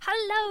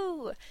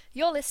Hello!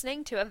 You're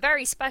listening to a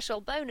very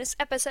special bonus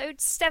episode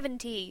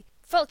 70,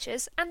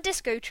 Vultures and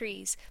Disco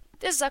Trees.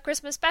 This is our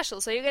Christmas special,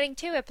 so you're getting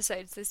 2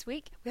 episodes this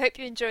week. We hope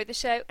you enjoy the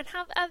show and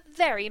have a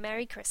very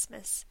Merry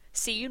Christmas.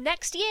 See you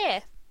next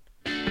year!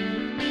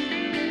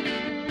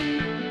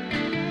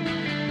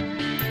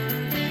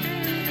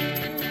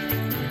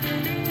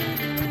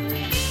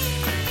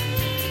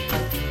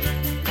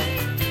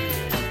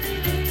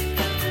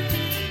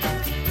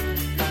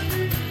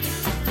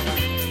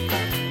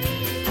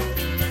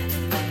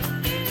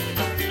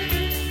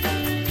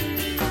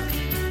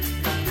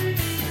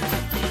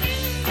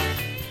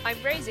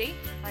 I'm Rosie.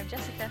 I'm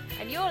Jessica.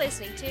 And you're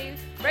listening to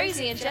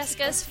Rosie and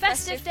Jessica's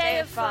Festive Day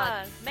of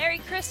Fun. Merry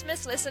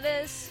Christmas,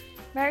 listeners.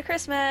 Merry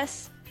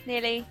Christmas.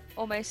 Nearly.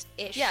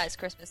 Almost-ish. Yeah, it's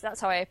Christmas. That's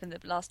how I opened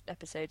the last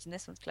episodes, and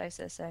this one's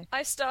closer, so...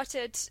 I've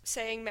started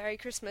saying Merry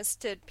Christmas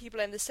to people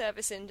in the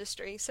service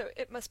industry, so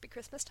it must be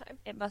Christmas time.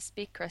 It must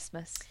be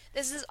Christmas.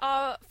 This is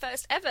our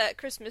first ever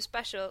Christmas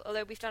special,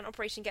 although we've done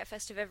Operation Get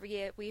Festive every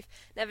year. We've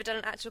never done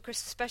an actual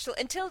Christmas special.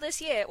 Until this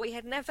year, we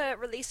had never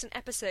released an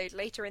episode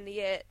later in the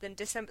year than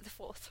December the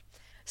 4th.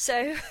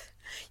 So,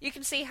 you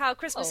can see how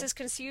Christmas has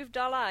consumed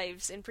our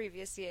lives in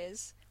previous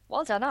years.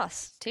 Well done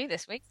us, too,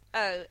 this week.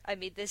 Oh, I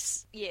mean,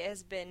 this year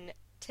has been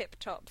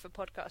tip-top for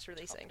podcast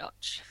releasing.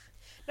 Top-notch.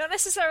 Not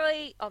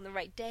necessarily on the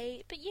right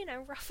day, but, you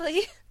know,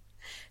 roughly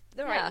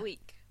the right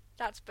week.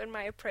 That's been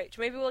my approach.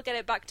 Maybe we'll get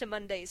it back to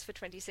Mondays for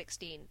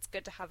 2016. It's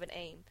good to have an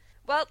aim.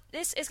 Well,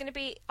 this is going to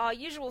be our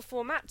usual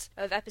format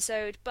of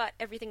episode, but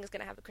everything is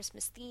going to have a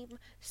Christmas theme.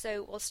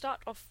 So we'll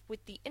start off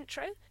with the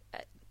intro,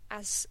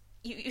 as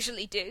you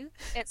usually do.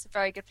 It's a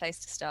very good place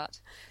to start.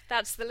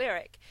 That's the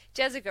lyric.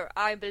 Jessica,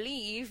 I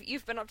believe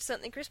you've been up to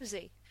something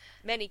Christmassy.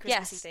 Many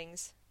Christmassy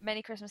things.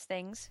 Many Christmas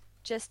things.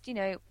 Just, you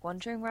know,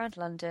 wandering around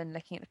London,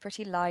 looking at the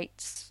pretty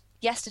lights.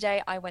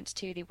 Yesterday I went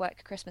to the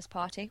work Christmas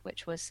party,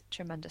 which was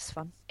tremendous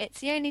fun.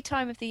 It's the only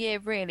time of the year,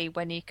 really,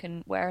 when you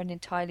can wear an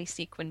entirely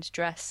sequined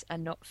dress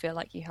and not feel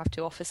like you have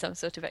to offer some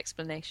sort of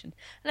explanation.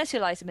 Unless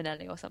you're Liza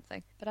Minnelli or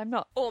something. But I'm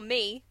not. Or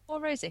me. Or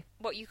Rosie.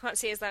 What you can't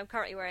see is that I'm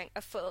currently wearing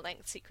a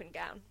full-length sequin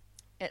gown.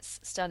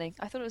 It's stunning.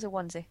 I thought it was a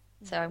onesie,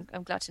 so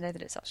I'm glad to know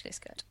that it's actually a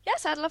skirt.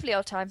 Yes, I had a lovely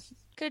old time.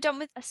 Could have done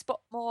with a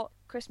spot more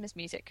Christmas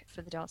music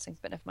for the dancing,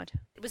 but never mind.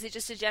 Was it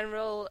just a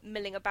general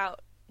milling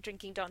about,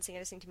 drinking, dancing,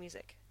 and listening to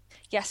music?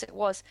 Yes, it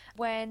was.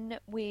 When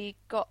we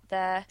got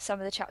there, some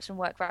of the chaps from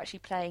work were actually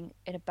playing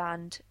in a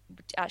band,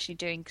 actually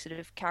doing sort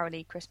of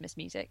carol-y Christmas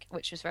music,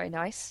 which was very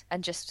nice.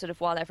 And just sort of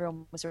while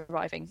everyone was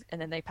arriving, and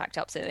then they packed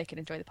up so they could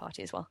enjoy the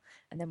party as well.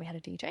 And then we had a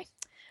DJ.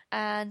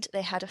 And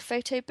they had a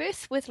photo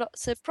booth with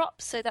lots of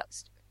props, so that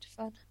was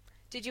fun.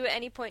 Did you at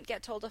any point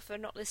get told off for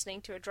not listening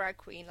to a drag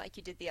queen like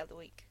you did the other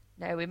week?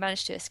 No, we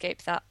managed to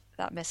escape that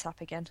mishap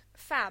again.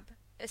 Fab.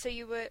 So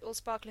you were all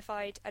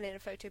sparklified and in a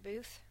photo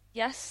booth?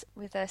 Yes,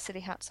 with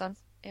silly hats on.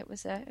 It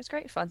was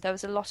great fun. There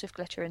was a lot of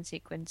glitter and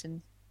sequins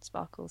and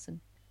sparkles, and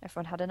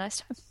everyone had a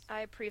nice time.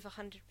 I approve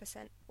 100%.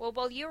 Well,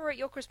 while you were at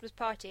your Christmas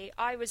party,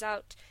 I was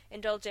out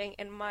indulging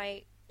in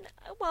my,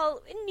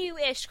 well,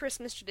 new-ish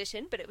Christmas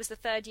tradition, but it was the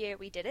 3rd year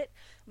we did it,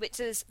 which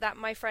is that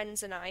my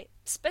friends and I,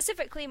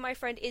 specifically my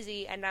friend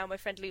Izzy and now my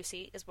friend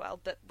Lucy as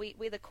well, but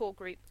we're the core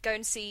group, go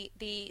and see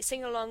the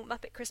sing-along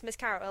Muppet Christmas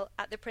Carol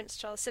at the Prince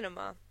Charles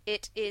Cinema.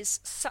 It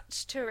is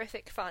such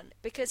terrific fun,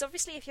 because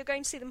obviously if you're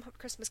going to see the Muppet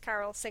Christmas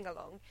Carol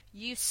sing-along,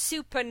 you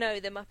super know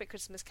the Muppet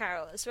Christmas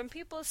Carolers. When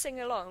people sing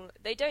along,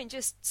 they don't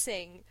just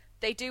sing,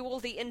 they do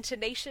all the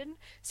intonation,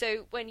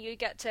 so when you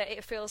get to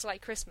It Feels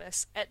Like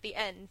Christmas, at the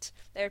end,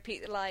 they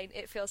repeat the line,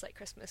 It Feels Like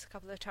Christmas, a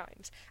couple of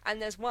times. And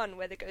there's one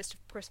where the Ghost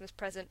of Christmas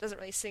Present doesn't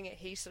really sing it,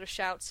 he sort of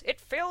shouts, It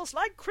feels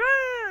like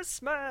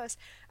Christmas!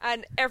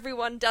 And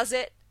everyone does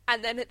it,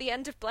 and then at the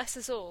end of Bless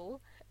Us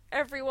All,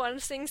 everyone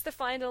sings the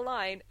final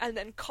line, and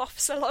then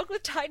coughs along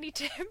with Tiny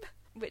Tim,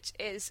 which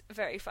is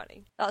very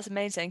funny. That's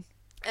amazing.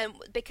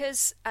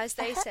 Because, as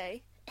they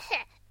say...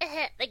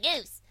 the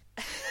goose!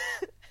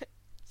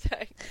 So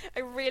I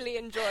really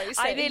enjoy saying...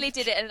 I nearly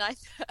did it, and I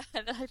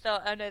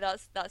thought, oh no,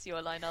 that's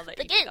your line. I'll let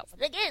you do that one.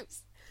 The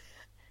goose.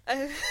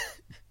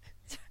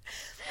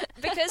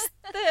 Because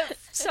the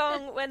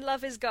song "When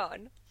Love Is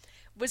Gone"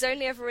 was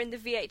only ever in the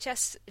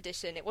VHS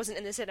edition. It wasn't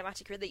in the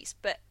cinematic release,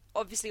 but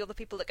obviously all the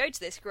people that go to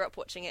this grew up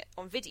watching it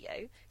on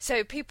video,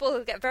 so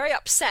people get very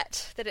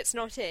upset that it's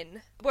not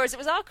in. Whereas it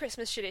was our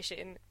Christmas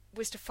tradition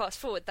was to fast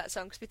forward that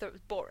song because we thought it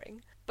was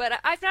boring. But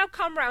I've now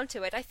come round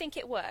to it. I think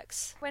it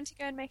works. When to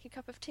go and make a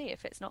cup of tea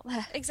if it's not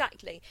there?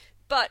 Exactly.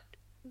 But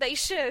they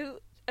show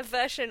a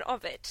version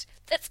of it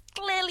that's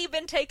clearly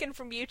been taken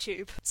from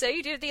YouTube. So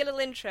you do the little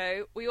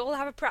intro, we all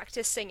have a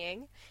practice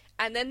singing,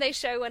 and then they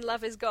show When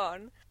Love Is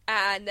Gone,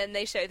 and then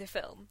they show the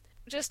film.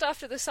 Just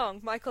after the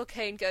song, Michael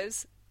Caine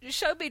goes,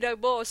 Show me no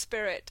more,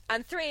 Spirit.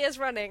 And 3 years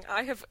running,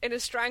 I have, in a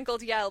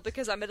strangled yell,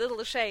 because I'm a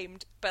little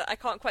ashamed, but I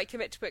can't quite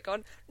commit to it,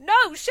 gone,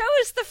 No, show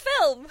us the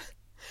film!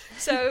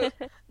 So,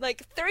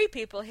 like, 3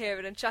 people hear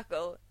it and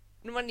chuckle.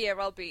 And one year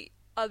I'll be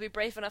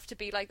brave enough to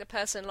be like the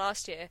person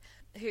last year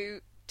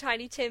who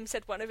Tiny Tim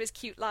said one of his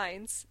cute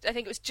lines. I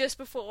think it was just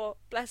before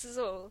Bless Us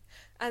All.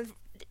 And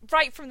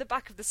right from the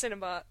back of the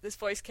cinema, this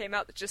voice came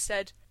out that just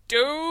said,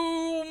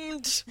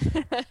 "Doomed!"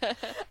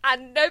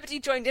 And nobody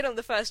joined in on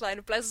the first line,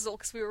 of bless us all,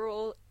 because we were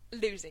all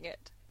losing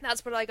it.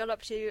 That's what I got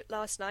up to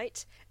last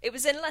night. It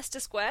was in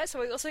Leicester Square,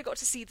 so I also got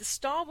to see the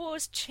Star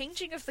Wars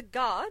Changing of the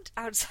Guard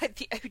outside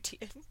the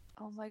Odeon.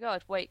 Oh my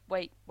god, wait.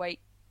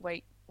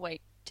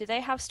 Do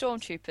they have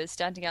stormtroopers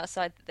standing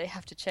outside that they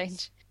have to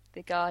change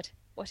the guard?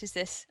 What is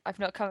this? I've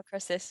not come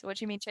across this. What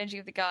do you mean changing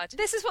of the guard?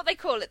 This is what they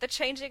call it, the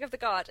Changing of the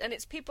Guard, and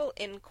it's people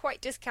in quite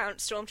discount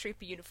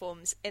stormtrooper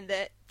uniforms in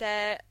that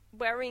they're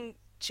wearing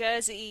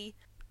jersey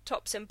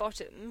tops and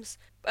bottoms,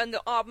 and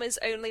the armour's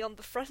only on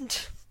the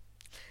front.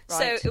 Right.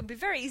 So it would be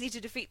very easy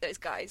to defeat those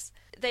guys.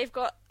 They've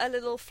got a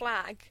little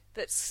flag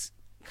that's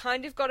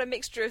kind of got a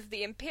mixture of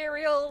the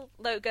Imperial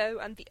logo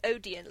and the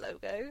Odeon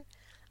logo,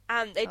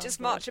 and they just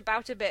march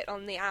about a bit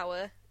on the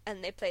hour,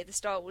 and they play the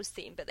Star Wars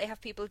theme, but they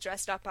have people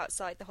dressed up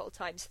outside the whole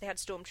time, so they had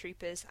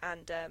stormtroopers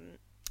and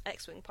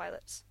X-Wing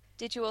pilots.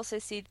 Did you also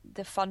see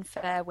the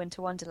Funfair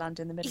Winter Wonderland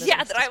in the middle of Yeah,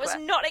 Leicester that I was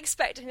Square? not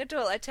expecting at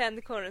all. I turned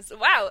the corner and said,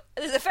 wow,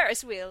 there's a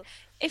Ferris wheel.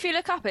 If you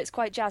look up, it's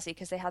quite jazzy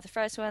because they have the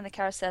Ferris wheel and the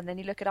carousel, and then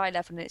you look at eye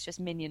level and it's just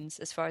minions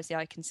as far as the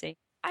eye can see.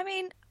 I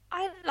mean,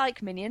 I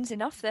like minions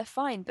enough, they're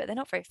fine, but they're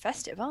not very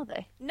festive, are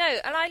they? No,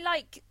 and I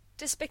like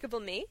Despicable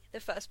Me, the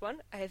first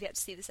one. I have yet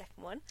to see the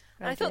second one.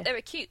 And I thought they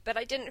were cute, but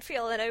I didn't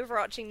feel an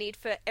overarching need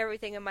for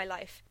everything in my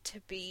life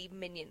to be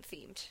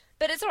Minion-themed.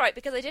 But it's alright,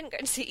 because I didn't go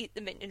and see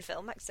the Minion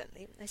film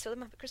accidentally. I saw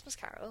them up at Christmas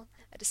Carol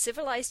at a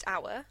civilised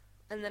hour,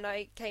 and then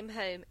I came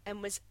home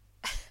and was...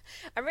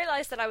 I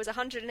realised that I was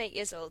 108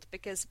 years old,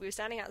 because we were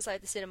standing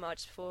outside the cinema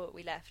just before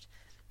we left.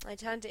 I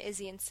turned to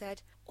Izzy and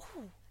said,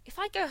 "Oh, if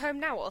I go home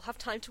now, I'll have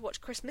time to watch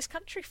Christmas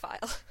Country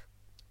File."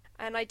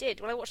 And I did.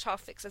 Well, I watched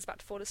half of it because I was about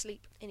to fall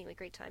asleep. Anyway,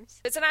 great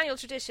times. It's an annual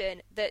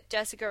tradition that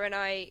Jessica and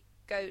I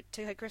go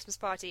to her Christmas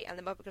party and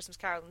the Muppet Christmas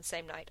Carol on the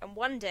same night. And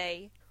one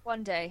day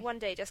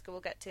Jessica will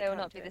get to They will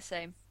not be the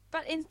same.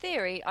 But in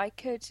theory, I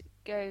could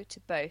go to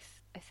both,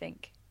 I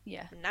think.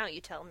 Yeah. Now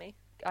you tell me.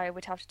 I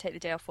would have to take the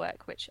day off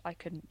work, which I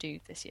couldn't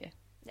do this year.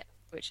 Yeah.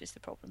 Which is the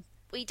problem.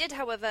 We did,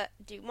 however,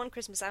 do one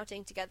Christmas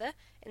outing together,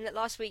 in that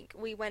last week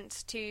we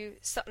went to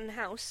Sutton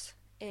House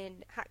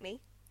in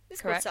Hackney. It's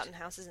Correct. called Sutton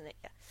House, isn't it?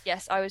 Yeah.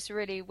 Yes, I was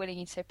really willing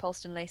you to say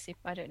Polston Lacey.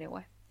 I don't know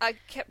why. I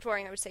kept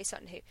worrying I would say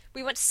Sutton Hoo.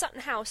 We went to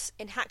Sutton House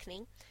in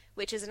Hackney,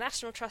 which is a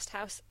National Trust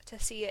house, to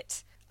see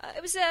it.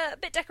 It was a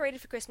bit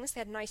decorated for Christmas. They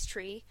had a nice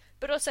tree.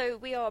 But also,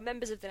 we are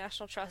members of the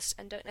National Trust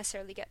and don't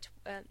necessarily get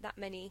that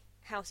many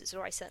houses,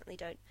 or I certainly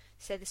don't.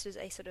 So this was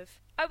a sort of,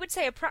 I would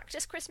say, a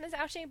practice Christmas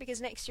outing,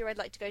 because next year I'd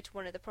like to go to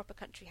one of the proper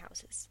country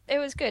houses. It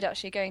was good,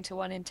 actually, going to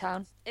one in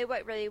town. It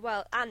worked really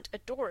well, and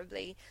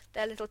adorably,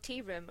 their little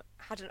tea room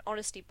had an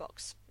honesty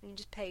box, and you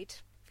just paid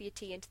for your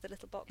tea into the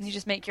little box. And you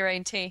just make your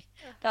own tea.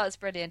 Yeah. That was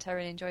brilliant. I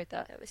really enjoyed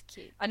that. It was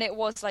cute. And it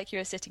was like you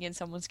were sitting in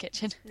someone's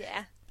kitchen.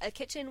 Yeah, a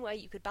kitchen where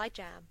you could buy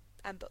jam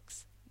and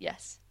books.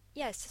 Yes.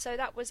 Yes, so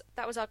that was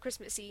our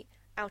Christmassy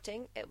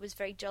outing. It was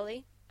very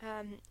jolly.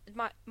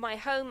 My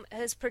home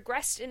has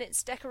progressed in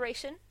its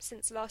decoration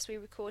since last we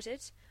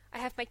recorded. I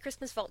have my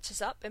Christmas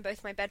vultures up in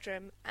both my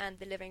bedroom and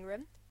the living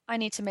room. I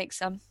need to make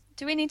some.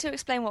 Do we need to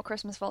explain what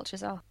Christmas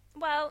vultures are?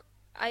 Well,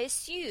 I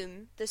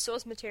assume the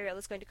source material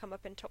is going to come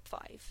up in top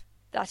 5.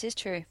 That is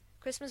true.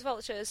 Christmas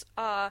vultures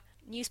are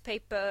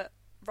newspaper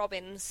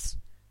robins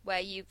where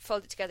you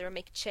fold it together and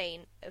make a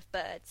chain of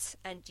birds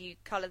and you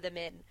colour them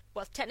in.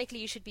 Well, technically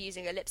you should be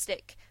using a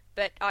lipstick,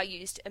 but I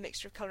used a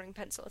mixture of colouring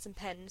pencils and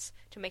pens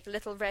to make a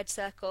little red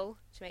circle,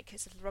 to make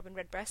his little robin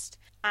redbreast,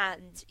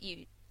 and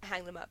you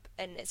hang them up.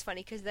 And it's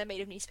funny because they're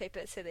made of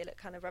newspaper, so they look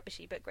kind of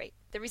rubbishy, but great.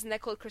 The reason they're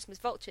called Christmas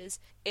vultures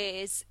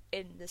is,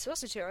 in the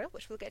source material,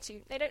 which we'll get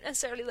to, they don't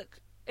necessarily look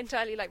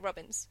entirely like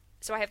robins.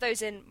 So I have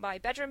those in my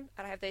bedroom,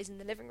 and I have those in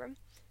the living room.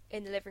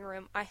 In the living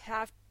room, I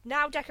have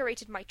now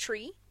decorated my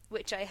tree,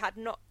 which I had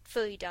not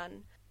fully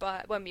done,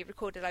 but when we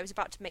recorded I was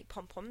about to make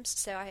pom-poms,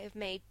 so I have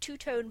made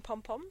two-tone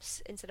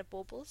pom-poms instead of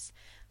baubles,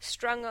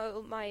 strung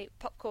all my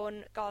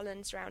popcorn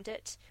garlands around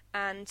it,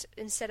 and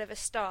instead of a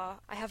star,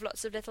 I have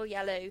lots of little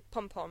yellow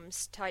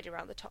pom-poms tied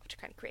around the top to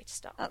kind of create a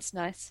star. That's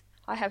nice.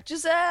 I have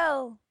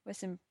Giselle with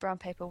some brown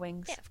paper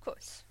wings. Yeah, of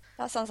course.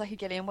 That sounds like a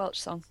Gillian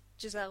Welch song.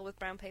 Giselle with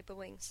brown paper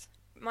wings.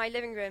 My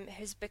living room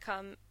has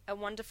become a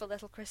wonderful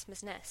little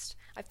Christmas nest.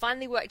 I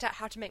finally worked out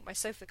how to make my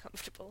sofa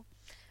comfortable,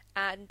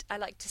 and I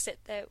like to sit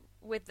there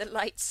with the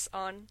lights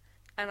on,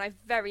 and I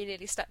very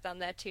nearly slept down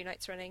there 2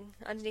 nights running,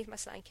 underneath my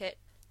blanket.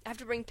 I have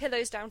to bring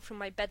pillows down from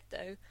my bed,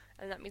 though,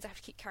 and that means I have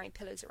to keep carrying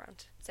pillows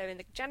around. So in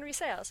the January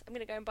sales, I'm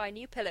going to go and buy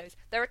new pillows.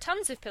 There are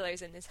tons of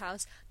pillows in this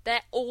house.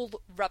 They're all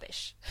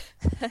rubbish.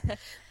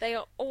 They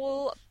are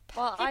all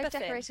Well, paper I've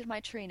thin. decorated my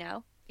tree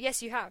now.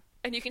 Yes, you have.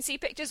 And you can see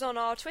pictures on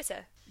our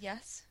Twitter.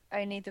 Yes.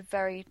 Only the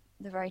very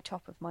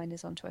top of mine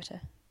is on Twitter.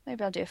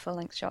 Maybe I'll do a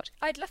full-length shot.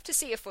 I'd love to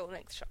see a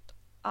full-length shot.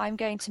 I'm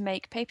going to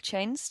make paper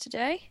chains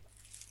today.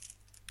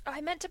 I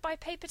meant to buy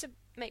paper to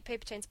make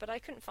paper chains, but I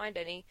couldn't find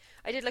any.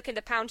 I did look in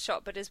the pound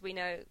shop, but as we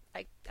know,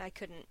 I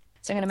couldn't.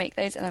 So I'm going to make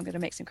those, and I'm going to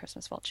make some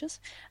Christmas vultures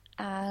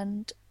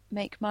and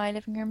make my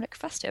living room look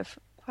festive.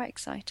 Quite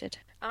excited.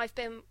 I've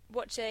been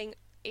watching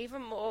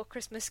even more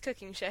Christmas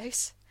cooking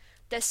shows.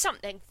 There's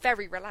something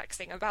very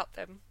relaxing about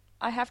them.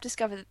 I have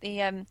discovered that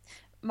the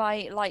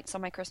my lights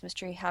on my Christmas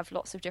tree have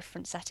lots of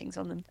different settings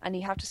on them, and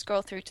you have to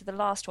scroll through to the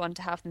last one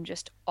to have them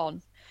just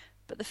on.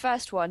 But the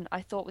first one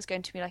I thought was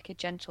going to be like a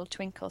gentle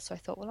twinkle, so I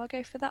thought, well, I'll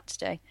go for that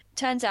today.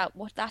 Turns out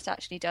what that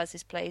actually does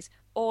is plays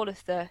all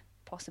of the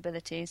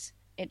possibilities.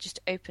 It just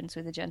opens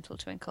with a gentle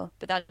twinkle,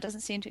 but that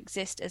doesn't seem to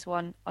exist as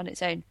one on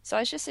its own. So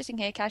I was just sitting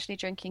here casually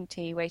drinking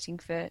tea, waiting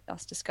for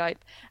us to Skype,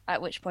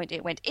 at which point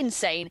it went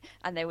insane,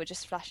 and they were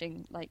just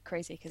flashing like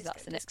crazy because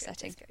that's the next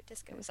setting.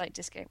 Disco. It was like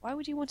disco. Why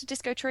would you want a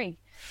disco tree?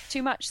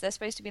 Too much. They're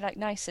supposed to be like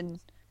nice and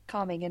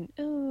calming and,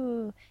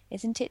 ooh,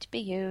 isn't it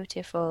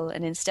beautiful?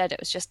 And instead it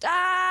was just,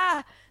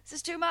 this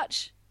is too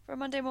much for a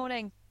Monday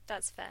morning.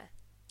 That's fair.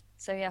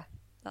 So yeah,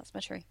 that's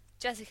my tree.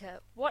 Jessica,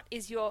 what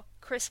is your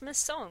Christmas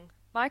song?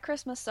 My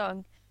Christmas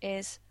song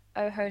is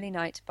Oh Holy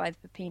Night by the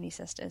Papini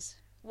Sisters.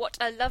 What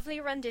a lovely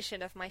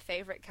rendition of my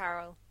favourite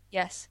carol.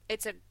 Yes.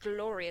 It's a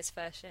glorious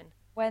version.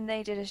 When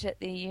they did it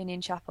at the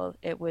Union Chapel,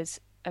 it was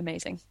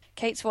amazing.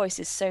 Kate's voice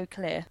is so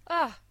clear.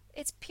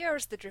 It's pure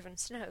as the driven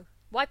snow.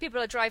 Why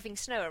people are driving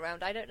snow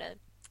around, I don't know.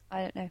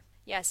 I don't know.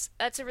 Yes,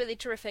 that's a really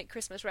terrific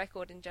Christmas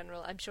record in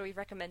general. I'm sure we've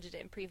recommended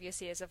it in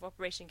previous years of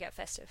Operation Get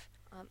Festive.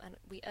 And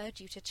we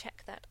urge you to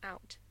check that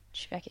out.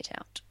 Check it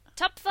out.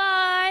 Top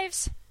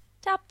fives!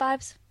 Top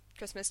fives.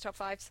 Christmas top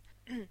fives.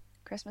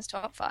 Christmas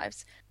top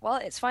fives. Well,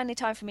 it's finally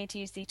time for me to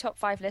use the top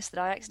 5 list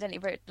that I accidentally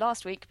wrote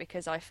last week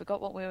because I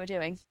forgot what we were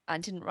doing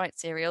and didn't write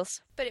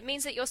cereals. But it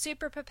means that you're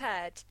super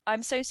prepared.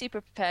 I'm so super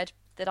prepared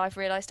that I've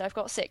realised I've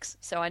got 6,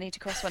 so I need to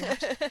cross one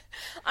out.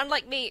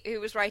 Unlike me, who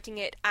was writing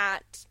it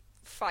at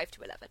 5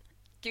 to 11.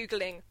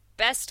 Googling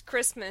best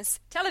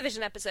Christmas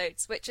television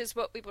episodes, which is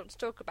what we want to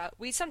talk about.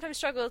 We sometimes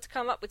struggle to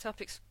come up with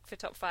topics for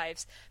top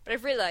 5s, but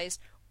I've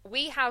realised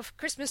we have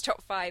Christmas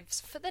top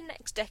 5s for the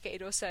next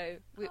decade or so.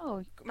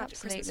 Absolutely.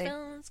 Christmas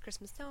films,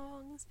 Christmas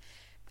songs,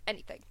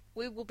 anything.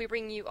 We will be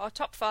bringing you our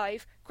top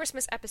 5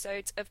 Christmas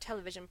episodes of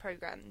television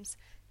programmes.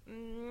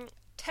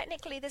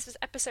 Technically this is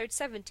episode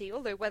 70,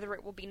 although whether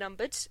it will be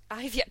numbered,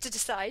 I've yet to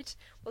decide.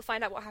 We'll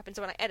find out what happens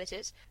when I edit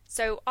it.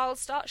 So I'll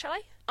start, shall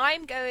I?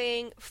 I'm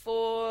going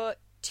for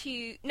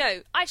 2...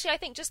 No, actually I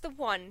think just the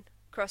 1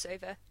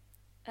 crossover.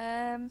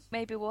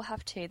 Maybe we'll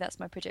have 2, that's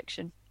my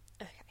prediction.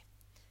 Okay.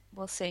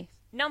 We'll see.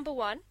 Number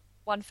 1.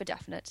 1 for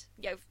definite.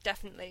 Yeah,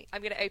 definitely.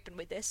 I'm going to open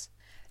with this.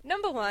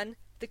 Number 1,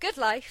 The Good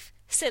Life,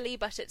 silly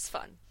but it's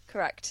fun.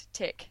 Correct.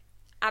 Tick.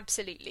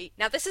 Absolutely.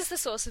 Now, this is the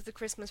source of the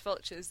Christmas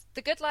Vultures.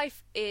 The Good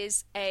Life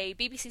is a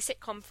BBC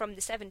sitcom from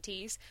the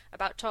 70s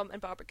about Tom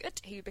and Barbara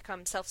Good, who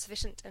become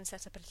self-sufficient and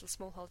set up a little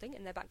small holding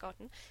in their back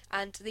garden.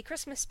 And the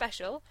Christmas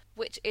special,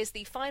 which is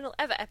the final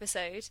ever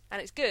episode,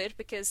 and it's good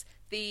because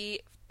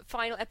the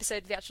final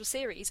episode of the actual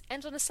series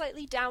ends on a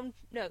slightly down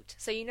note,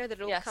 so you know that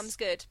it all comes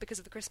good because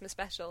of the Christmas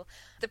special.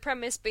 The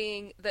premise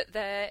being that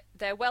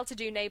their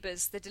well-to-do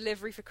neighbours, the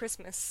delivery for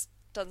Christmas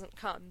doesn't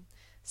come.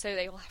 So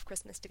they all have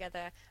Christmas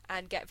together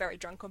and get very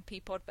drunk on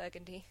Peapod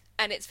Burgundy.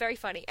 And it's very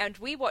funny. And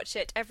we watch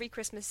it every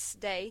Christmas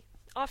day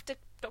after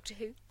Doctor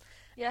Who.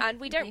 Yeah, and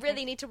we don't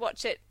really need to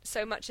watch it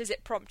so much as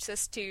it prompts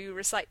us to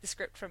recite the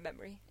script from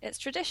memory. It's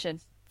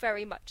tradition.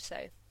 Very much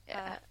so.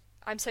 Yeah.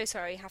 I'm so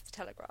sorry, I have to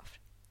telegraph.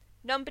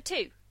 Number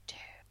 2.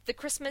 The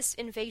Christmas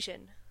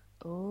Invasion.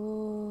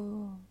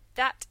 Ooh.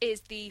 That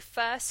is the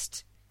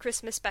first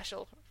Christmas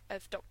special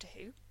of Doctor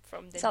Who.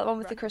 Is that the one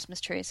with the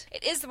Christmas trees?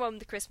 It is the one with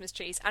the Christmas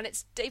trees, and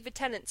it's David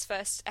Tennant's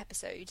first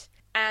episode.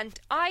 And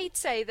I'd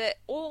say that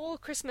all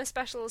Christmas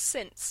specials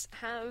since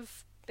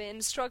have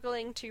been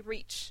struggling to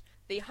reach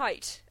the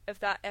height of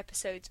that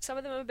episode. Some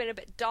of them have been a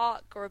bit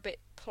dark or a bit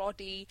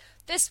ploddy.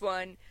 This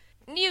one,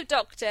 new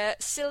Doctor,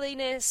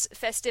 silliness,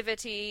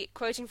 festivity,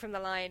 quoting from The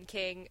Lion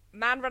King,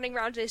 man running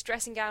around in his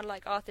dressing gown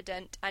like Arthur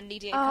Dent and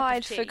needing a cup of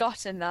I'd tea.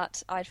 forgotten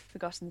that. I'd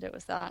forgotten that it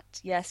was that.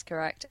 Yes,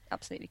 correct.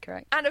 Absolutely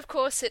correct. And of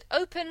course it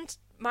opened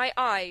my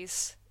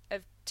eyes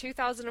of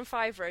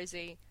 2005,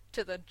 Rosie,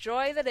 to the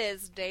joy that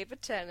is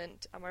David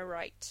Tennant. Am I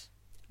right?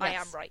 Yes. I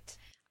am right.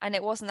 And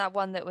it wasn't that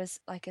one that was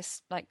like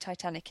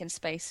Titanic in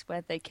space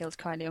where they killed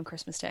Kylie on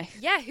Christmas Day.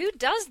 Yeah, who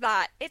does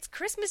that? It's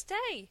Christmas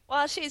Day.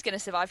 Well, she's going to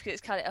survive because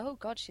it's Kylie. Oh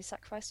God, she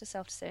sacrificed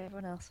herself to save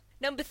everyone else.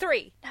 Number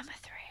 3. Number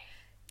 3.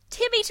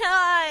 Timmy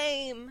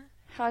time.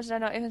 How did I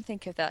not even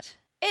think of that?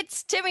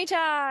 It's Timmy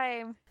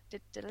time.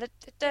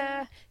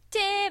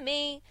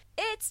 Timmy,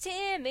 it's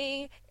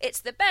Timmy. It's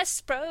the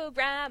best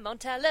program on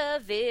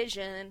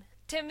television.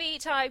 Timmy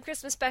Time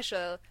Christmas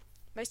Special.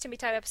 Most Timmy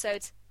Time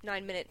episodes,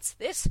 9 minutes.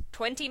 This,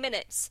 20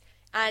 minutes.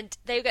 And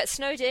they get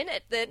snowed in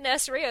at the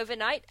nursery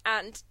overnight,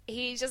 and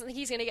he doesn't think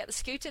he's going to get the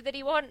scooter that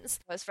he wants.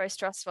 It was very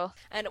stressful.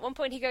 And at one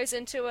point he goes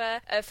into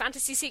a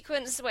fantasy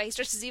sequence where he's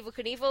dressed as Evil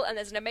Knievel, and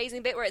there's an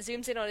amazing bit where it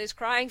zooms in on his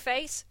crying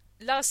face.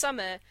 Last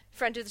summer,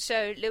 friend of the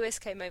show, Lewis,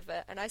 came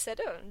over, and I said,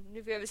 oh,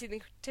 have you ever seen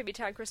the Timmy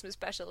Time Christmas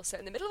Special? So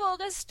in the middle of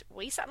August,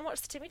 we sat and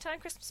watched the Timmy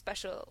Time Christmas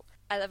Special.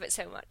 I love it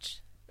so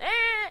much.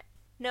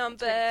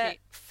 Number really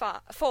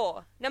 4.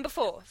 Number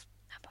 4.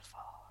 Number 4.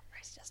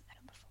 Rosie doesn't know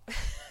number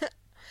 4.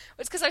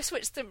 It's because I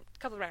switched them a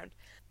couple around.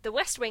 the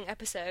West Wing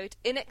episode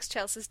In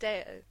Excelsis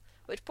Deo,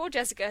 which poor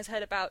Jessica has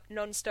heard about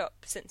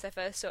non-stop since I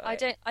first saw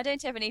it. I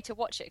don't ever need to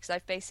watch it because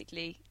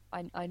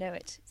I know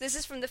it. This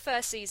is from the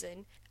first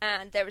season,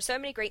 and there are so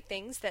many great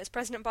things. There's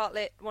President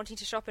Bartlett wanting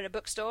to shop in a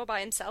bookstore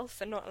by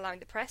himself and not allowing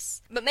the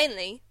press. But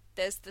mainly,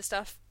 there's the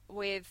stuff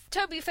with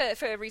Toby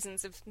for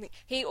reasons of...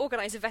 He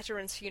organised a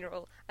veteran's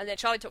funeral, and then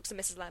Charlie talks to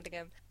Mrs.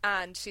 Landingham,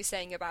 and she's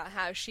saying about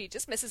how she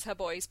just misses her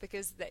boys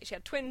because she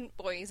had twin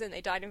boys and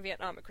they died in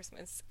Vietnam at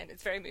Christmas, and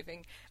it's very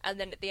moving. And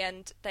then at the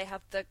end, they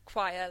have the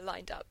choir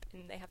lined up,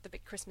 and they have the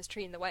big Christmas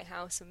tree in the White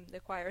House, and the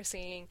choir is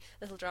singing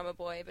Little Drummer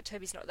Boy, but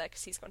Toby's not there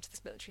because he's gone to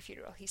this military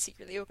funeral. He's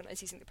secretly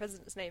organised using the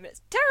president's name.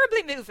 It's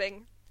terribly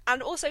moving,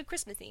 and also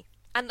Christmassy.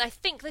 And I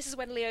think this is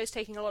when Leo's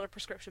taking a lot of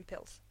prescription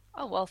pills.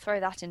 Oh, well, throw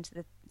that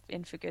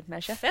in for good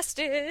measure.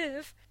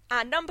 Festive.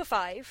 And number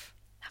 5.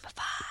 Number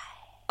 5.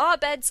 Our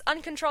Bed's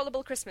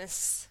Uncontrollable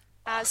Christmas.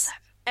 As Awesome.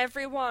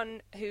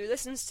 everyone who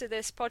listens to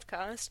this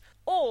podcast,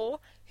 or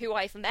who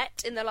I've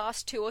met in the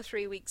last 2 or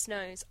 3 weeks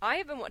knows, I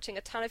have been watching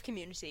a ton of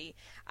Community,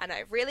 and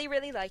I really,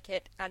 really like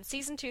it. And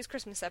Season 2's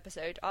Christmas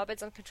episode, Our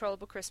Bed's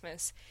Uncontrollable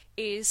Christmas,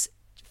 is...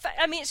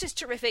 it's just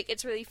terrific.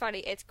 It's really funny.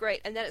 It's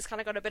great. And then it's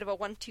kind of got a bit of a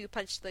 1-2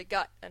 punch to the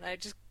gut, and I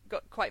just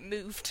got quite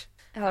moved.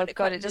 Oh,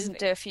 God, it doesn't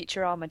do a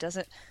Futurama, does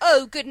it?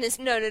 Oh, goodness,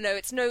 no,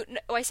 it's no,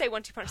 I say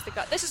 1-2 punch to the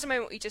gut. This is a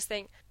moment where you just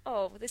think,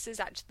 oh, this is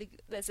actually,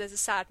 there's a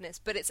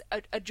sadness, but it's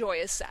a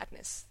joyous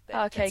sadness.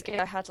 Okay, good.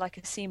 I had like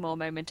a Seymour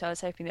moment. I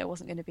was hoping that it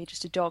wasn't going to be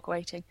just a dog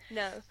waiting.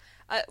 No.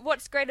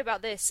 What's great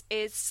about this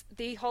is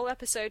the whole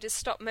episode is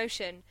stop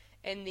motion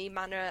in the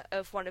manner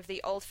of one of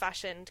the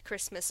old-fashioned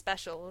Christmas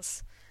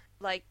specials,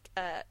 like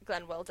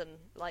Glenn Weldon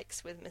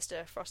likes with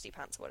Mr. Frosty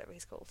Pants, or whatever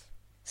he's called.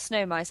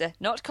 Snow Miser,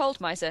 not Cold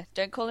Miser.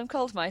 Don't call him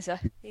Cold Miser.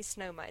 He's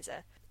Snow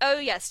Miser. Oh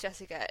yes,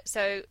 Jessica.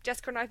 So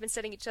Jessica and I have been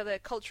setting each other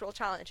cultural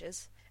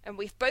challenges, and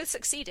we've both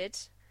succeeded.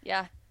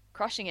 Yeah,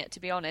 crushing it, to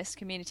be honest,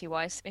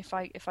 community-wise. If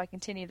I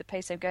continue the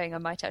pace I'm going, I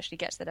might actually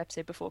get to that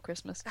episode before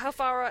Christmas. How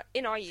far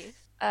in are you?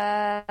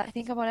 I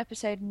think I'm on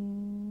episode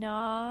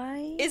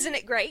 9. Isn't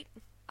it great?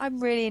 I'm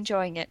really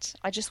enjoying it.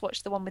 I just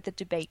watched the one with the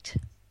debate.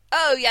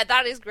 Oh yeah,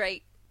 that is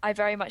great. I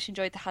very much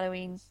enjoyed the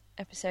Halloween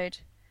episode.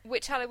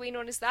 Which Halloween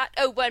one is that?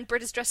 Oh, when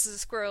Britt is dressed as a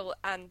squirrel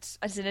and...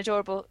 As an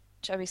adorable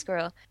chubby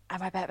squirrel.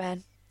 Am I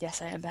Batman?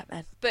 Yes, I am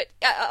Batman. But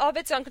Our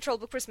Bed's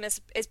Uncontrollable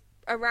Christmas is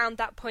around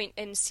that point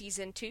in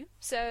Season 2,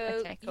 so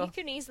Okay, cool.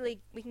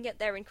 we can get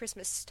there in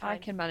Christmas time. I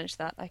can manage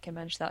that. I can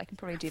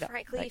probably do that.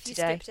 Frankly, like if you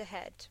today. skipped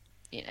ahead,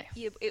 You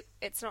know.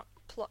 it's not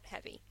plot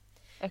heavy.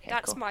 Okay,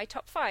 That's cool. my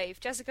top 5.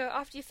 Jessica,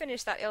 after you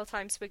finish that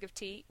ill-timed swig of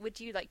tea, would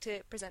you like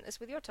to present us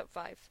with your top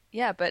 5?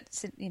 Yeah, but,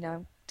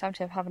 time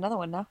to have another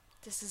one now.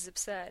 This is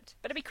absurd.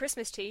 Better be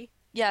Christmas tea.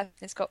 Yeah,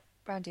 it's got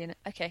brandy in it.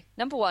 Okay,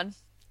 number 1.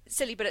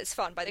 Silly but it's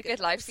fun by The Good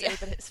Life. Silly, Yeah.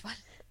 but it's fun.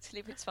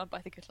 Silly, but it's fun by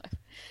The Good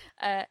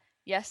Life.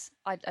 Yes,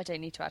 I don't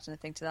need to add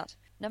anything to that.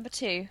 Number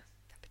 2,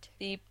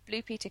 the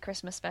Blue Peter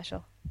Christmas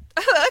special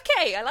Oh,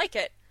 okay, I like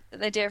it. that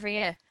they do every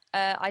year.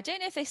 I don't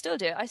know if they still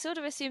do it. I sort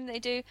of assume they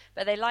do,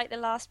 but they light the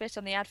last bit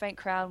on the Advent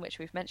crown, which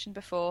we've mentioned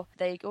before.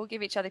 They all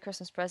give each other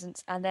Christmas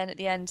presents, and then at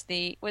the end,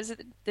 the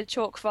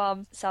Chalk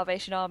Farm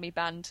Salvation Army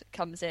band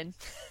comes in.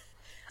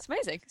 It's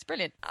amazing. It's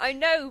brilliant. I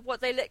know what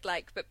they look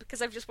like, but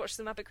because I've just watched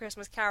the Muppet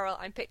Christmas Carol,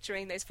 I'm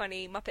picturing those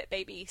funny Muppet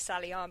Baby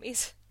Sally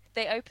armies.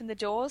 They open the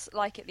doors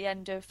like at the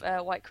end of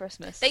White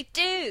Christmas. They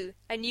do!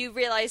 And you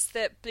realise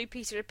that Blue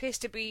Peter appears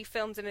to be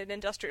filmed in an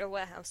industrial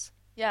warehouse.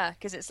 Yeah,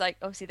 because it's like,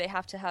 obviously they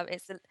have to have,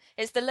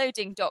 it's the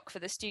loading dock for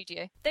the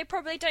studio. They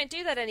probably don't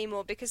do that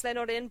anymore because they're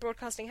not in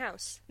Broadcasting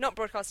House. Not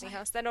Broadcasting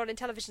House, they're not in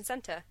Television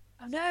Centre.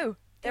 Oh no!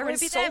 They're It in would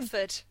be them.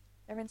 Salford.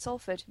 They're in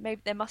Salford.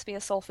 Maybe there must be a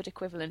Salford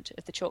equivalent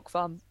of the Chalk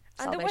Farm And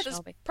the Salvation weather's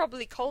Army.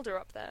 probably colder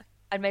up there.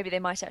 And maybe they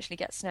might actually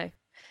get snow.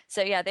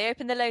 So yeah, they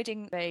open the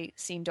loading bay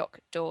scene dock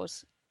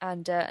doors,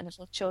 and a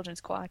little children's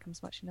choir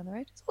comes marching down the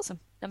road. It's awesome.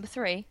 Number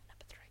 3,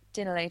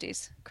 Dinner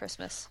Ladies,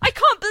 Christmas. I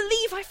can't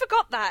believe I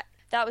forgot that!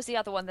 That was the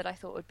other one that I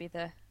thought would be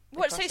the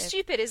What's so crossover.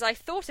 stupid is I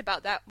thought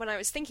about that when I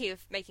was thinking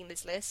of making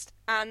this list,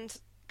 and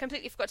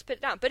completely forgot to put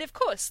it down. But of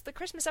course, the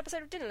Christmas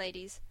episode of Dinner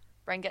Ladies.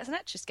 Brain gets an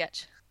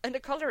Etch-a-Sketch. And a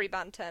colliery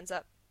band turns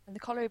up. And the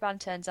colliery band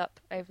turns up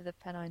over the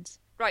Pennines.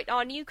 Right,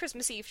 our new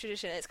Christmas Eve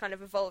tradition, it's kind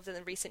of evolved in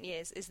the recent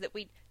years, is that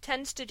we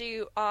tend to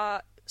do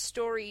our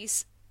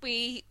stories.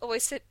 We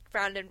always sit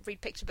around and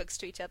read picture books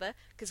to each other,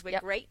 because we're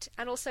Yep. great,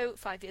 and also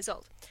 5 years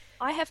old.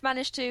 I have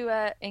managed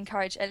to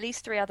encourage at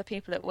least 3 other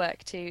people at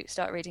work to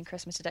start reading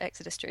Christmas at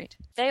Exeter Street.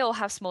 They all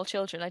have small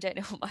children. I don't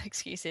know what my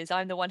excuse is.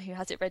 I'm the one who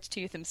has it read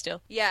to them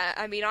still. Yeah,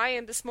 I mean, I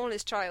am the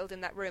smallest child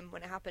in that room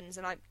when it happens,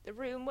 and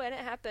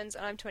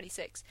I'm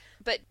 26.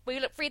 But we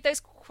read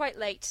those quite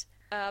late.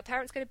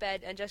 Parents go to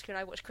bed, and Jessica and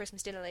I watch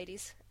Christmas Dinner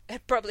Ladies.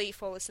 And probably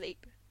fall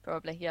asleep.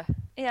 Probably, yeah.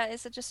 Yeah,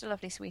 it's just a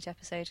lovely, sweet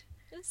episode.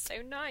 It's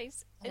so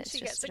nice. And It's she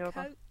just gets a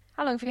adorable. coat.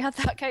 How long have you had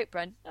that coat,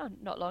 Bren? Oh,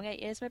 not long,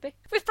 8 years maybe.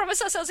 We've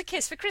promised ourselves a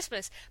kiss for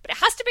Christmas, but it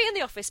has to be in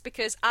the office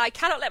because I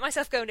cannot let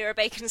myself go near a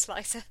bacon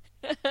slicer.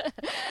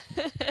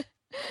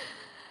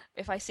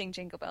 If I sing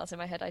Jingle Bells in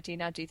my head, I do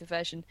now do the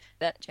version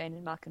that Jane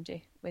and Malcolm do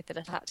with the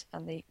little hat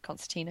and the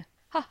concertina.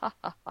 Ha ha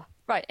ha ha.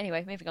 Right,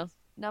 anyway, moving on.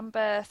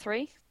 Number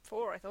 3,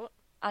 4, I thought.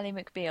 Ally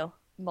McBeal.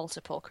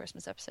 Multiple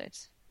Christmas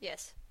episodes.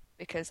 Yes.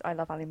 Because I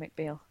love Ally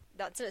McBeal.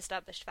 That's an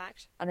established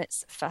fact. And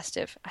it's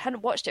festive. I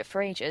hadn't watched it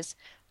for ages.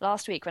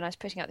 Last week, when I was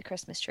putting out the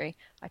Christmas tree,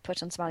 I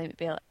put on some Ally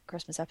McBeal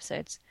Christmas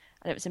episodes,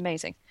 and it was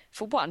amazing.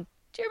 For one,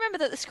 do you remember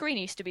that the screen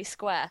used to be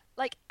square?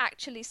 Like,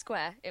 actually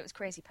square. It was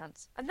crazy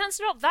pants. And that's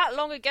not that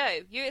long ago.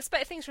 You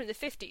expect things from the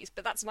 50s,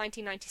 but that's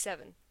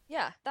 1997.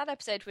 Yeah, that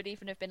episode would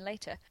even have been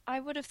later. I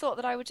would have thought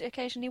that I would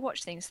occasionally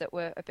watch things that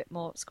were a bit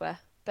more square,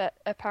 but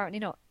apparently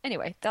not.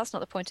 Anyway, that's not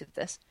the point of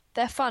this.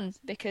 They're fun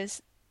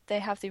because they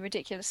have the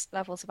ridiculous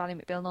levels of Ally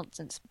McBeal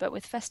nonsense, but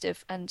with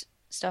festive and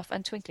stuff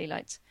and twinkly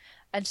lights.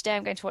 And today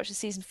I'm going to watch the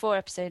season 4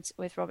 episodes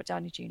with Robert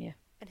Downey Jr.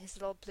 And his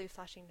little blue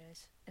flashing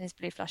nose. And his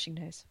blue flashing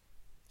nose.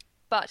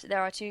 But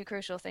there are 2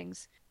 crucial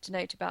things to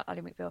note about Ally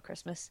McBeal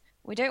Christmas.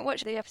 We don't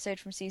watch the episode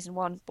from season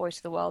 1, Boy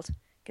to the World,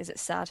 because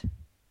it's sad.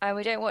 And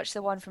we don't watch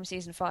the one from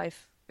season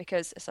 5,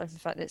 because aside from the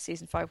fact that it's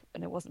season 5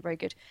 and it wasn't very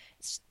good,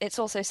 it's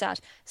also sad.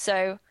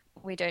 So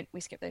we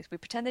skip those. We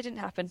pretend they didn't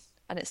happen,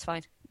 and it's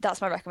fine. That's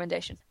my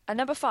recommendation. And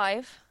number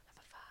 5.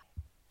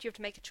 Do you have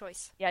to make a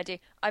choice? Yeah, I do.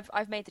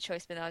 I've made the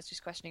choice, but I was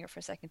just questioning it for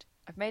a second.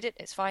 I've made it.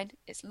 It's fine.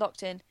 It's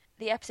locked in.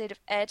 The episode of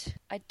Ed.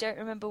 I don't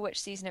remember which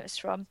season it was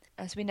from.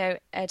 As we know,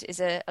 Ed is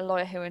a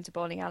lawyer who owns a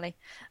bowling alley,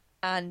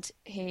 and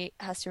he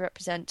has to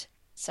represent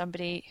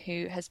somebody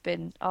who has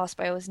been asked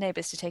by all his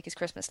neighbours to take his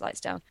Christmas lights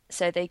down.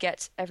 So they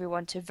get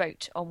everyone to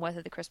vote on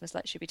whether the Christmas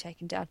lights should be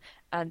taken down,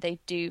 and they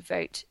do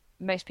vote.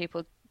 Most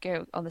people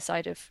go on the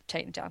side of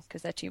take them down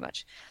because they're too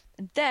much.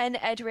 And then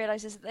Ed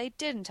realises that they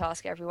didn't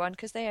ask everyone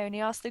because they only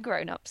asked the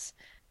grown-ups.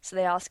 So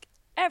they ask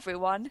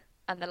everyone,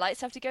 and the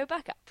lights have to go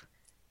back up.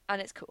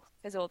 And it's cool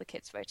because all the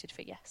kids voted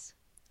for yes.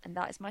 And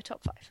that is my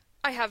top 5.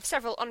 I have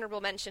several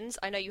honourable mentions.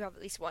 I know you have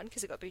at least one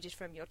because it got booted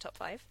from your top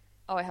 5.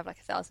 Oh, I have like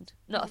 1,000.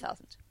 Not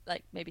 1,000.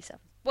 Like maybe 7.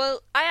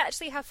 Well, I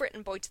actually have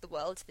written Boy to the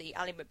World, the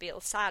Ally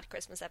McBeal sad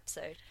Christmas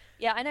episode.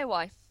 Yeah, I know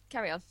why.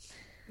 Carry on.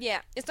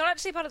 Yeah, it's not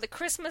actually part of the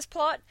Christmas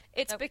plot.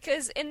 It's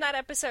because in that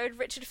episode,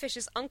 Richard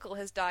Fisher's uncle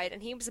has died,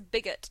 and he was a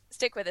bigot.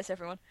 Stick with this,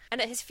 everyone.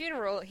 And at his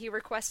funeral, he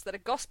requests that a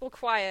gospel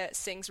choir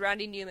sings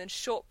Randy Newman's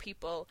Short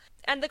People.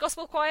 And the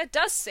gospel choir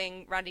does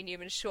sing Randy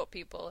Newman's Short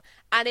People,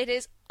 and it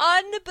is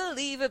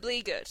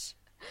unbelievably good.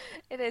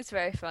 It is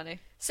very funny.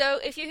 So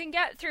if you can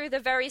get through the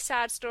very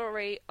sad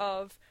story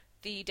of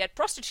the dead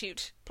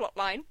prostitute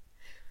plotline,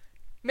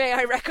 may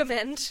I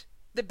recommend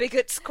The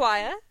Bigot's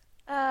Choir?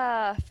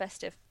 Ah,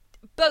 festive.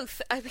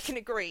 Both, I can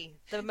agree,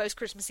 the most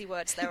Christmassy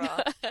words there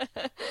are.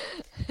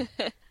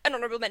 An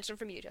honourable mention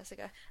from you,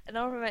 Jessica. An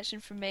honourable mention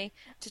from me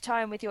to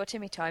tie in with your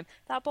Timmy time.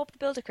 That Bob the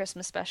Builder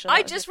Christmas special.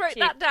 I just wrote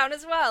that down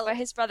as well. Where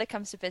his brother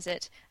comes to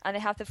visit, and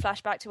they have the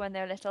flashback to when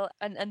they're little,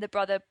 and the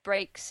brother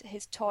breaks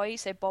his toy,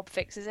 so Bob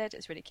fixes it.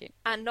 It's really cute.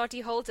 And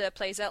Noddy Holder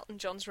plays Elton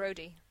John's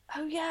roadie.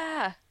 Oh,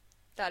 yeah.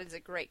 That is a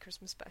great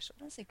Christmas special.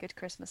 That's a good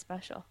Christmas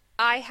special.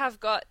 I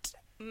have got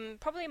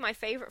probably my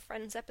favourite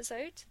Friends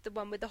episode, the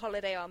one with the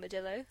holiday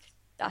armadillo.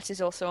 That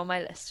is also on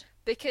my list.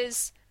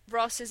 Because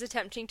Ross is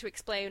attempting to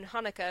explain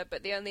Hanukkah,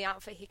 but the only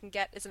outfit he can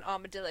get is an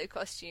armadillo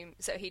costume,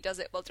 so he does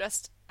it while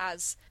dressed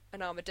as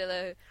an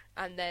armadillo,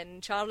 and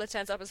then Chandler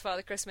turns up as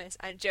Father Christmas,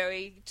 and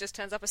Joey just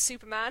turns up as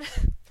Superman,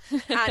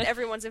 and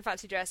everyone's in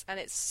fancy dress, and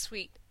it's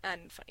sweet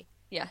and funny.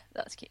 Yeah,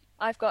 that's cute.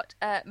 I've got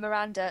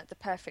Miranda, The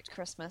Perfect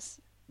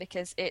Christmas,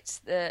 because it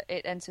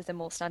ends with them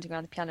all standing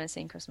around the piano and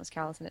singing Christmas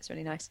carols, and it's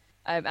really nice.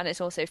 And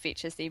it also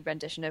features the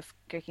rendition of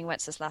Cooking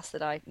Wenceslas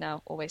that I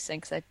now always sing,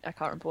 because I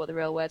can't remember what the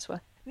real words were.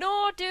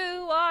 Nor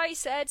do I,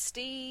 said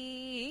Stephen.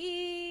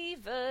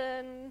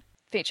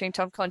 Featuring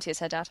Tom Conti as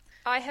her dad.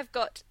 I have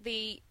got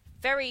the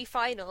very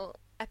final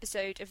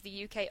episode of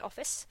the UK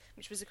Office,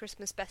 which was a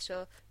Christmas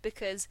special,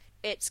 because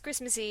it's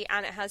Christmassy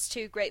and it has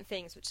 2 great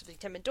things, which is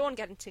Tim and Dawn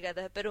getting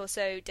together, but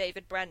also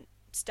David Brent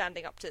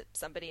standing up to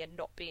somebody and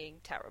not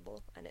being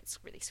terrible, and it's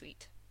really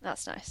sweet.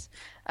 That's nice.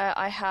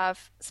 I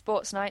have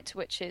Sports Night,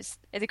 which is...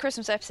 The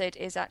Christmas episode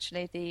is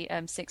actually the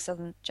Six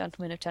Southern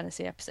Gentlemen of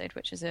Tennessee episode,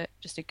 which is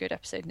just a good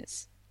episode, and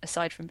it's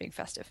aside from being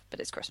festive, but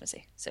it's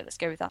Christmassy, so let's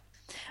go with that.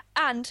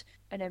 And,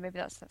 I know, maybe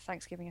that's the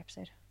Thanksgiving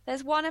episode.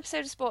 There's one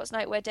episode of Sports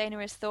Night where Dana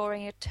is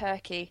thawing a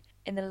turkey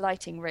in the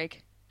lighting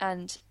rig,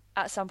 and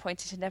at some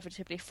point it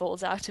inevitably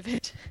falls out of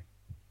it.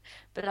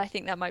 But I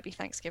think that might be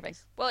Thanksgiving.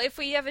 Well, if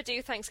we ever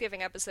do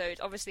Thanksgiving episode,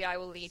 obviously I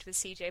will lead with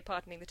CJ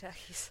pardoning the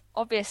turkeys.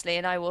 Obviously,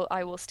 and I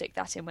will stick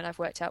that in when I've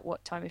worked out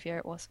what time of year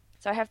it was.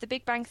 So I have The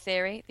Big Bang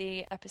Theory,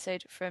 the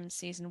episode from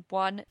season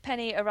 1.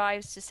 Penny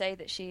arrives to say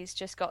that she's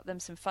just got them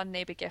some fun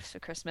neighbour gifts for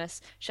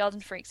Christmas.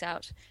 Sheldon freaks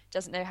out,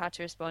 doesn't know how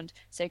to respond,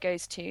 so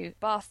goes to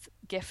Bath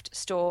gift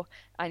store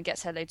and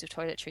gets her loads of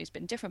toiletries,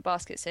 but in different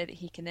baskets, so that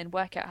he can then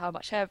work out how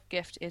much her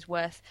gift is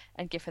worth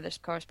and give her the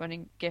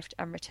corresponding gift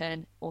and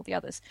return all the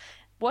others.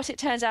 What it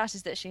turns out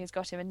is that she has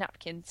got him a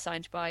napkin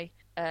signed by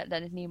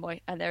Leonard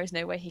Nimoy, and there is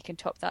no way he can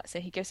top that,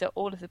 so he gives her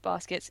all of the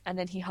baskets and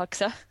then he hugs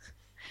her.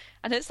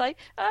 And it's like,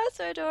 oh, it's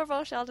so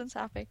adorable, Sheldon's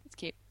happy. It's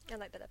cute. I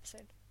like that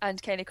episode.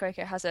 And Kaylee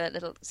Cuoco has a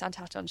little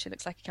Santa hat on. She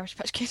looks like a Cabbage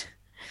Patch Kid.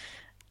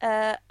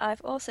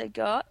 I've also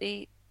got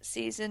the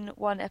season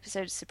 1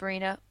 episode of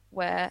Sabrina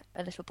where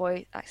a little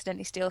boy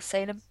accidentally steals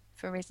Salem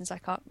for reasons I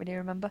can't really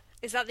remember.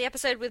 Is that the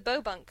episode with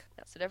Bobunk?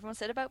 That's what everyone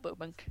said about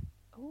Bobunk.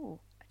 Oh,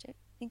 I don't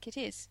think it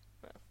is.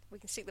 Well, we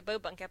can stick the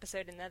Bobunk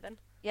episode in there then.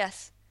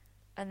 Yes.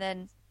 And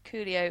then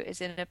Coolio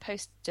is in a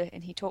poster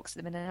and he talks to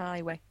them in an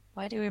alleyway.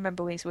 Why do we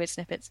remember all these weird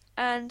snippets?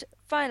 And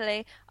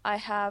finally, I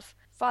have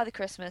Father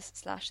Christmas /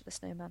 The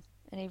Snowman,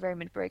 any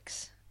Raymond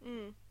Briggs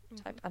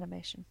type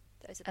animation.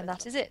 And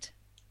that is it.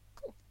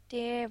 Cool.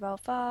 Dear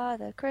old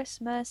Father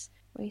Christmas,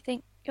 we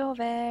think you're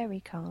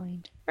very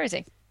kind.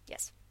 Rosie.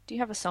 Yes. Do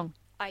you have a song?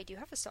 I do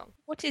have a song.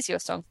 What is your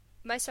song?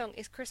 My song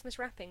is Christmas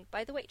Wrapping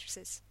by The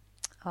Waitresses.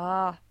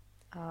 Ah.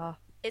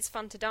 It's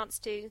fun to dance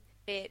to.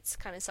 It's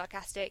kind of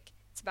sarcastic.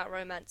 It's about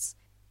romance.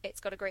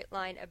 It's got a great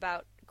line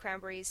about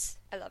cranberries.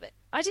 I love it.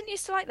 I didn't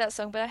used to like that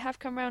song, but I have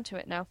come round to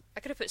it now. I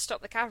could have put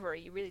Stop the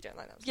Cavalry. You really don't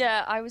like that song.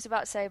 Yeah, I was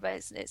about to say, but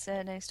it's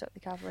no Stop the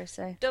Cavalry,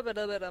 so...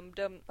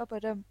 Dum-ba-dum-ba-dum-dum.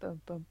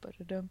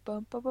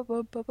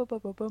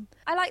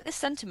 I like the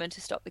sentiment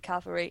to Stop the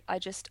Cavalry. I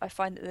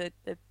find that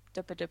the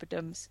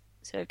dubba-dubba-dums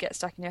sort of get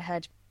stuck in your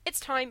head. It's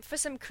time for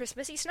some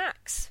Christmassy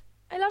snacks.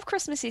 I love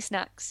Christmassy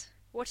snacks.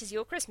 What is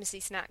your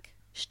Christmassy snack?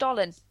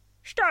 Stollen.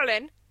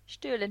 Stollen?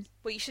 Stollen.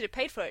 Well, you should have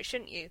paid for it,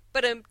 shouldn't you?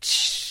 But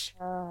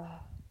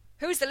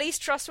Who's the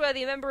least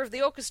trustworthy member of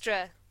the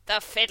orchestra? The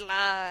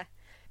fiddler.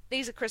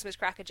 These are Christmas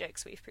cracker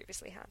jokes we've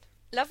previously had.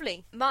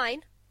 Lovely.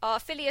 Mine are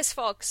Phileas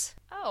Fogs,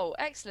 Oh,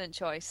 excellent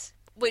choice.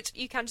 which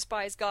you can just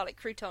buy as garlic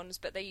croutons,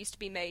 but they used to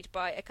be made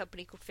by a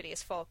company called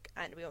Phileas Fogg,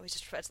 and we always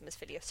just refer to them as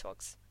Phileas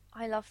Fogs.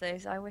 I love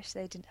those. I wish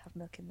they didn't have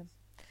milk in them.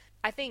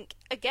 I think,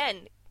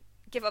 again,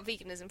 give up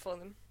veganism for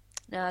them.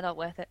 No, not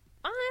worth it.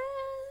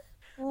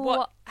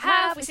 What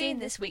have we seen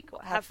this week?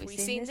 What have we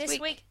seen this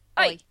week?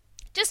 Oi!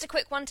 Just a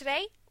quick one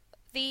today.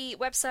 The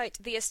website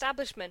The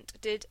Establishment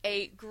did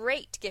a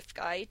great gift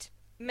guide.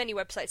 Many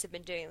websites have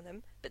been doing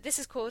them, but this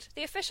is called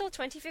the official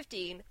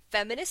 2015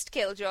 Feminist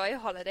Killjoy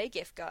Holiday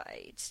Gift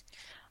Guide.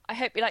 I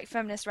hope you like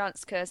feminist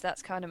rants, because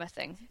that's kind of my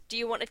thing. Do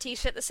you want a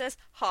t-shirt that says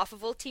half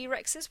of all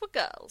T-Rexes were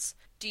girls?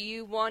 Do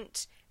you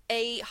want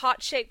a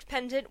heart-shaped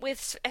pendant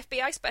with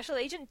FBI Special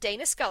Agent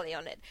Dana Scully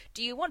on it?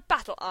 Do you want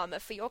battle armor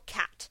for your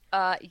cat?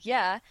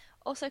 Yeah.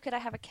 Also, could I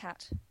have a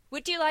cat?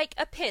 Would you like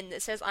a pin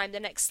that says I'm the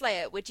next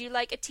Slayer? Would you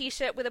like a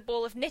t-shirt with a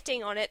ball of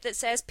knitting on it that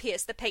says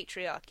Pierce the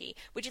Patriarchy?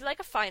 Would you like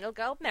a Final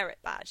Girl merit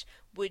badge?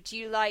 Would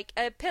you like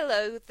a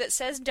pillow that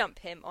says Dump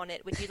Him on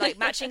it? Would you like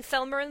matching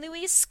Thelma and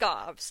Louise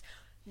scarves?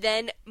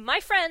 Then, my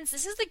friends,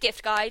 this is the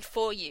gift guide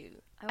for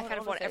you. I kind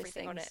of want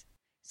everything on it.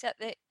 Except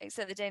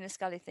the Dana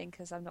Scully thing,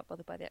 because I'm not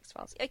bothered by the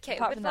X-Files. Okay,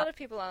 Apart but from a lot that, of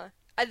people are.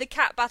 The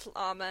cat battle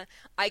armor,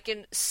 I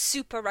can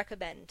super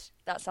recommend.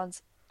 that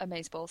sounds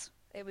amazeballs.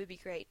 It would be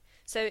great.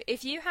 So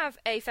if you have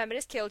a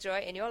feminist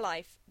killjoy in your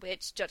life,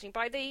 which, judging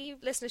by the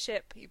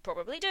listenership, you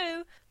probably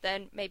do,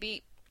 then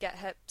maybe get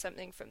her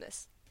something from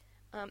this.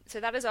 So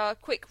that is our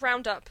quick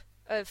roundup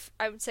of,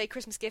 I would say,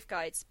 Christmas gift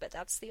guides, but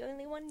that's the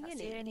only one you That's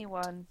need. the only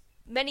one.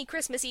 Many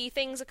Christmassy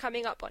things are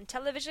coming up on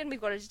television.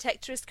 We've got a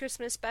Detectorist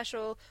Christmas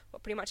special,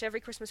 got pretty much every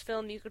Christmas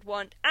film you could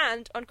want.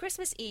 And on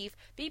Christmas Eve,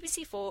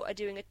 BBC4 are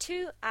doing a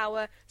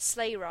 2-hour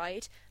sleigh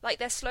ride, like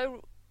their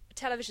slow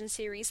television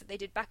series that they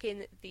did back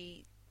in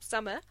the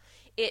summer.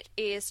 It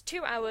is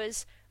 2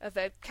 hours of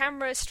a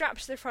camera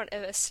strapped to the front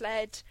of a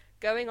sled,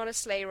 going on a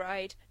sleigh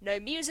ride. No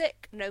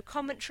music, no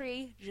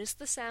commentary, just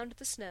the sound of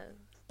the snow.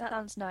 That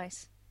sounds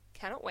nice.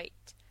 Cannot wait.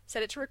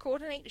 Set it to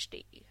record in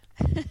HD.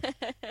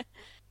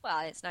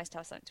 Well, it's nice to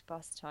have something to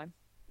pass the time.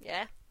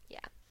 Yeah.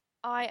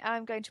 I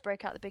am going to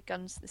break out the big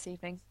guns this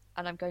evening,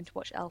 and I'm going to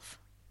watch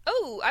Elf.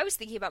 Oh, I was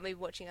thinking about maybe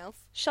watching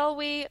Elf. Shall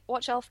we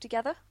watch Elf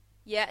together?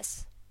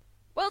 Yes.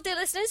 Well, dear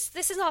listeners,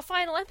 this is our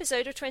final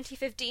episode of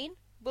 2015.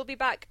 We'll be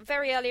back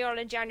very early on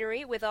in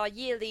January with our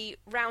yearly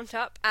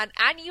roundup and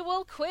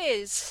annual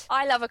quiz.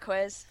 I love a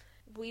quiz.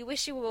 We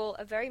wish you all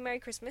a very Merry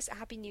Christmas, a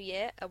Happy New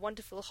Year, a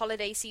wonderful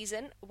holiday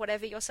season,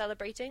 whatever you're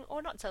celebrating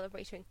or not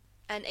celebrating.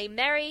 And a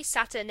Merry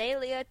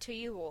Saturnalia to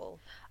you all.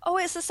 Oh,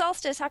 it's the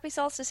solstice. Happy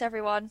solstice,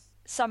 everyone.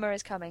 Summer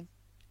is coming.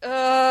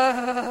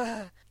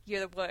 You're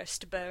the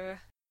worst, Burr.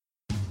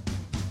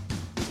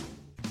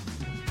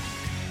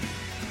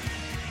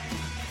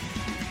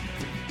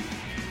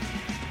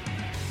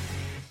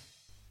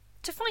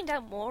 To find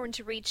out more and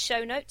to read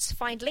show notes,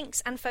 find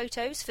links and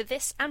photos for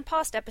this and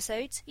past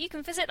episodes, you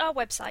can visit our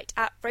website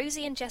at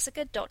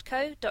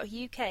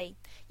rosieandjessica.co.uk.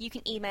 You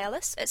can email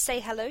us at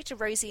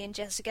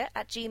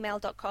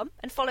sayhello@rosieandjessica@gmail.com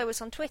and follow us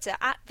on Twitter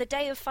at The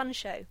Day of Fun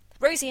Show.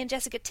 Rosie and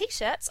Jessica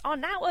t-shirts are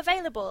now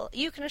available.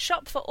 You can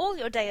shop for all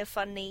your Day of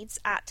Fun needs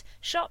at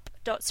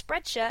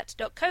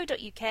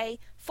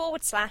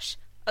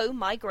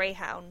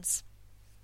shop.spreadshirt.co.uk/ohmygreyhounds.